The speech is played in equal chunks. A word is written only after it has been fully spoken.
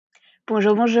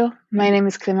Bonjour, bonjour. My name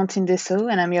is Clémentine Dessau,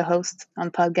 and I'm your host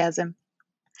on PODGASM.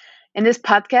 In this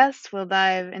podcast, we'll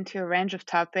dive into a range of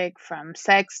topics from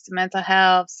sex to mental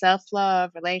health,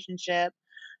 self-love, relationship.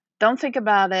 Don't think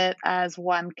about it as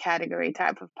one category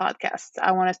type of podcast.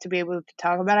 I want us to be able to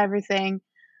talk about everything,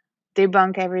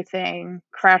 debunk everything,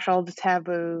 crash all the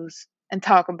taboos, and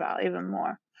talk about even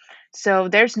more. So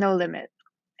there's no limit.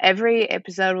 Every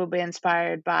episode will be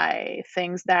inspired by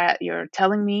things that you're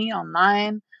telling me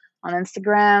online, on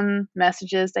Instagram,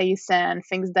 messages that you send,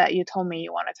 things that you told me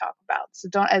you want to talk about. So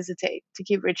don't hesitate to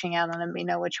keep reaching out and let me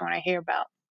know what you want to hear about.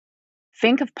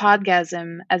 Think of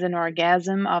podgasm as an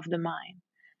orgasm of the mind,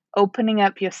 opening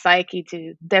up your psyche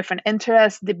to different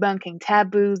interests, debunking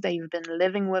taboos that you've been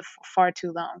living with for far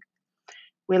too long.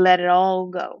 We let it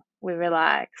all go. We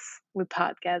relax. We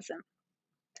podgasm.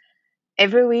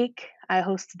 Every week, I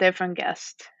host a different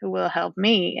guest who will help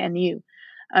me and you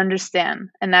understand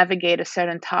and navigate a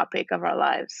certain topic of our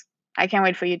lives. I can't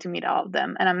wait for you to meet all of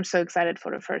them, and I'm so excited for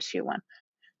the first few ones.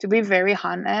 To be very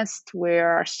honest,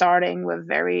 we're starting with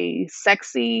very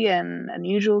sexy and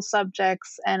unusual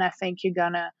subjects, and I think you're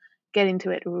gonna get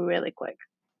into it really quick.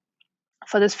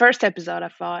 For this first episode, I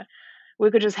thought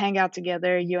we could just hang out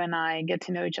together, you and I, get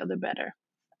to know each other better.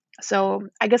 So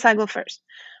I guess I go first.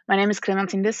 My name is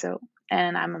Clémentine Dessau,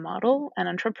 and I'm a model, an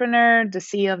entrepreneur, the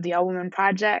CEO of the All Women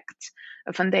Project,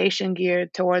 a foundation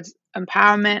geared towards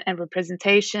empowerment and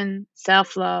representation,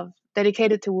 self love,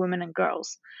 dedicated to women and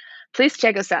girls. Please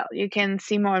check us out. You can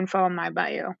see more info on my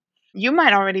bio. You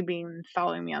might already be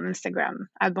following me on Instagram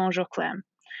at Bonjour Clem,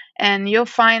 and you'll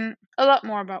find a lot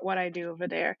more about what I do over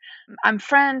there. I'm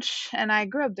French, and I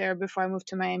grew up there before I moved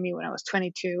to Miami when I was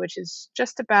 22, which is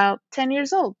just about 10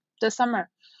 years old this summer.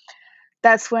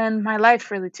 That's when my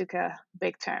life really took a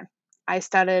big turn. I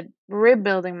started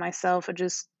rebuilding myself, or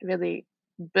just really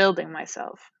building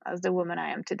myself as the woman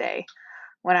I am today.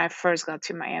 When I first got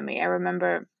to Miami, I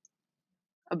remember,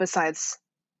 besides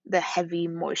the heavy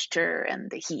moisture and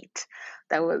the heat,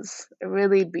 that was a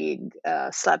really big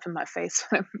slap in my face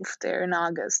when I moved there in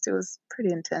August. It was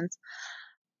pretty intense.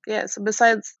 Yeah, so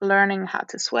besides learning how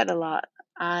to sweat a lot,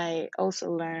 I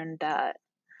also learned that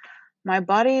my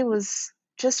body was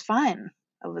just fine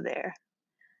over there.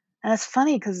 And it's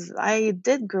funny because I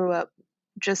did grow up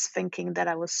just thinking that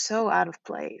I was so out of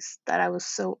place, that I was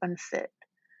so unfit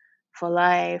for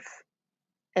life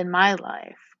in my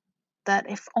life, that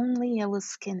if only I was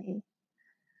skinny,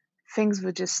 things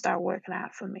would just start working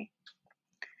out for me.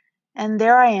 And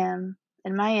there I am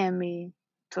in Miami,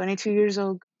 22 years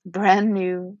old, brand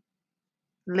new,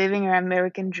 living her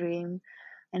American dream,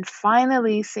 and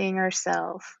finally seeing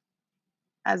herself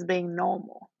as being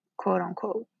normal, quote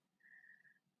unquote.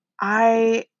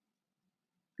 I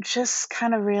just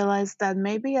kind of realized that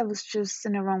maybe I was just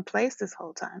in the wrong place this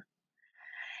whole time.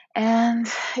 And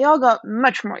it all got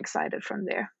much more excited from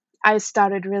there. I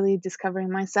started really discovering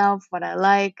myself, what I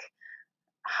like,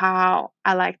 how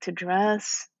I like to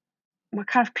dress, what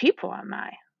kind of people am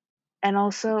I, and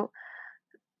also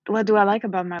what do I like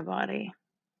about my body?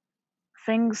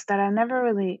 Things that I never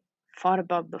really thought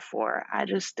about before. I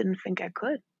just didn't think I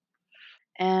could.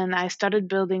 And I started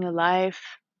building a life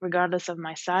regardless of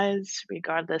my size,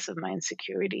 regardless of my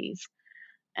insecurities.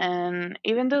 And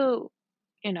even though,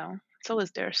 it's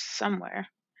always there somewhere,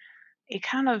 it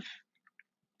kind of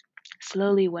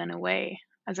slowly went away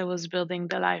as I was building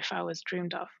the life I was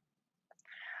dreamed of.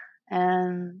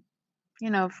 And,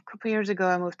 a couple years ago,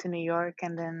 I moved to New York,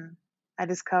 and then I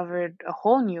discovered a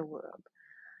whole new world,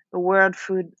 a world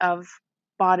full of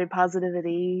body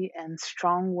positivity and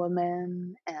strong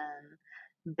women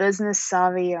and business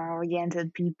savvy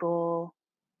oriented people,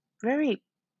 very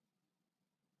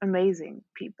amazing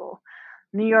people.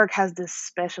 New York has this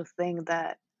special thing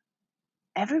that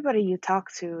everybody you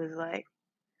talk to is like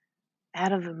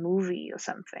out of a movie or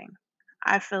something.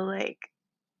 I feel like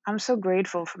I'm so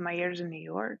grateful for my years in New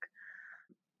York,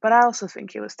 but I also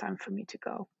think it was time for me to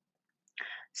go.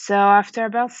 So after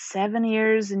about 7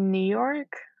 years in New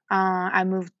York, I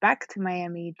moved back to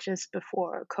Miami just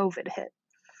before COVID hit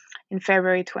in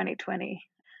February 2020.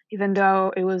 Even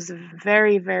though it was a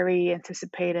very, very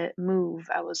anticipated move,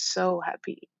 I was so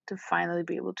happy to finally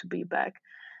be able to be back.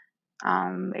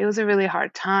 It was a really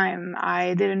hard time.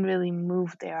 I didn't really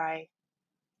move there.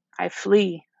 I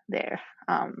flee there.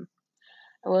 I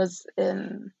was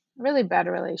in a really bad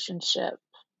relationship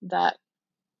that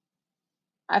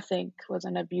I think was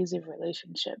an abusive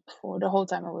relationship for the whole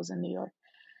time I was in New York.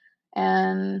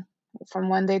 And from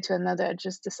one day to another, I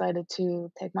just decided to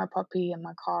take my puppy and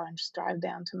my car and just drive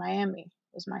down to Miami.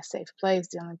 It was my safe place,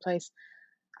 the only place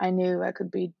I knew I could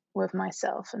be with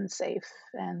myself and safe.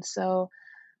 And so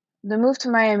The move to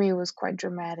Miami was quite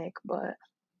dramatic, but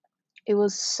it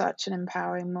was such an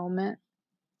empowering moment.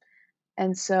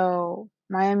 And so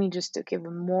Miami just took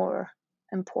even more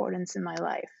importance in my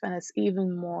life. And it's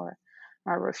even more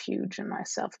my refuge and my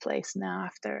safe place now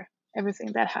after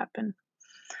everything that happened.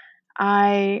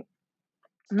 I'm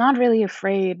not really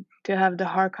afraid to have the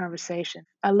hard conversation.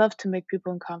 I love to make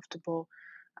people uncomfortable.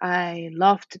 I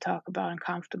love to talk about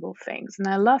uncomfortable things. And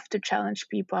I love to challenge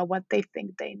people on what they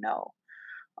think they know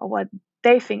or what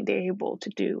they think they're able to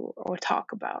do or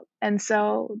talk about. And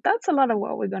so that's a lot of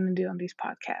what we're going to do on these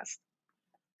podcasts.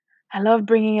 I love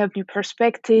bringing up new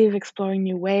perspective, exploring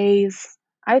new ways.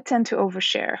 I tend to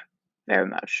overshare very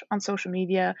much on social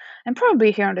media and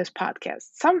probably here on this podcast.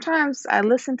 Sometimes I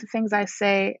listen to things I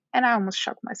say and I almost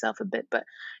shock myself a bit, but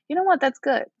you know what? That's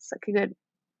good. It's like a good,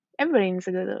 everybody needs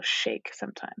a good little shake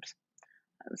sometimes.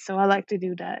 So I like to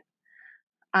do that.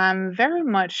 I'm very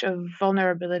much a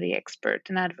vulnerability expert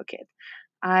and advocate.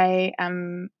 I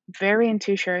am very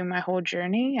into sharing my whole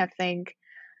journey. I think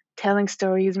telling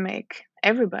stories make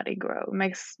everybody grow,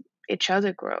 makes each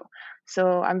other grow.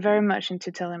 So I'm very much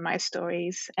into telling my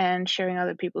stories and sharing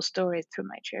other people's stories through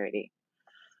my charity.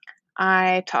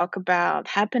 I talk about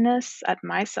happiness at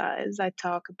my size. I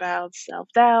talk about self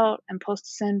doubt, imposter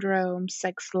syndrome,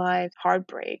 sex life,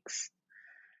 heartbreaks.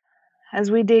 As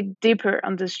we dig deeper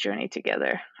on this journey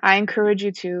together, I encourage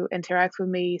you to interact with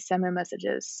me, send me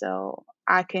messages so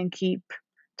I can keep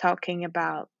talking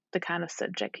about the kind of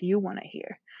subject you want to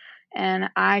hear. And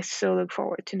I so look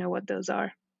forward to know what those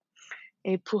are.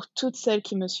 Et pour toutes celles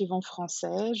qui me suivent en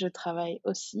français, je travaille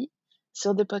aussi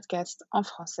sur des podcasts en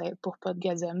français pour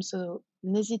PODGASM. So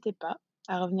n'hésitez pas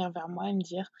à revenir vers moi et me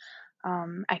dire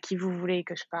à qui vous voulez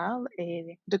que je parle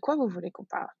et de quoi vous voulez qu'on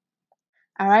parle.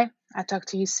 All right, I'll talk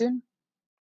to you soon.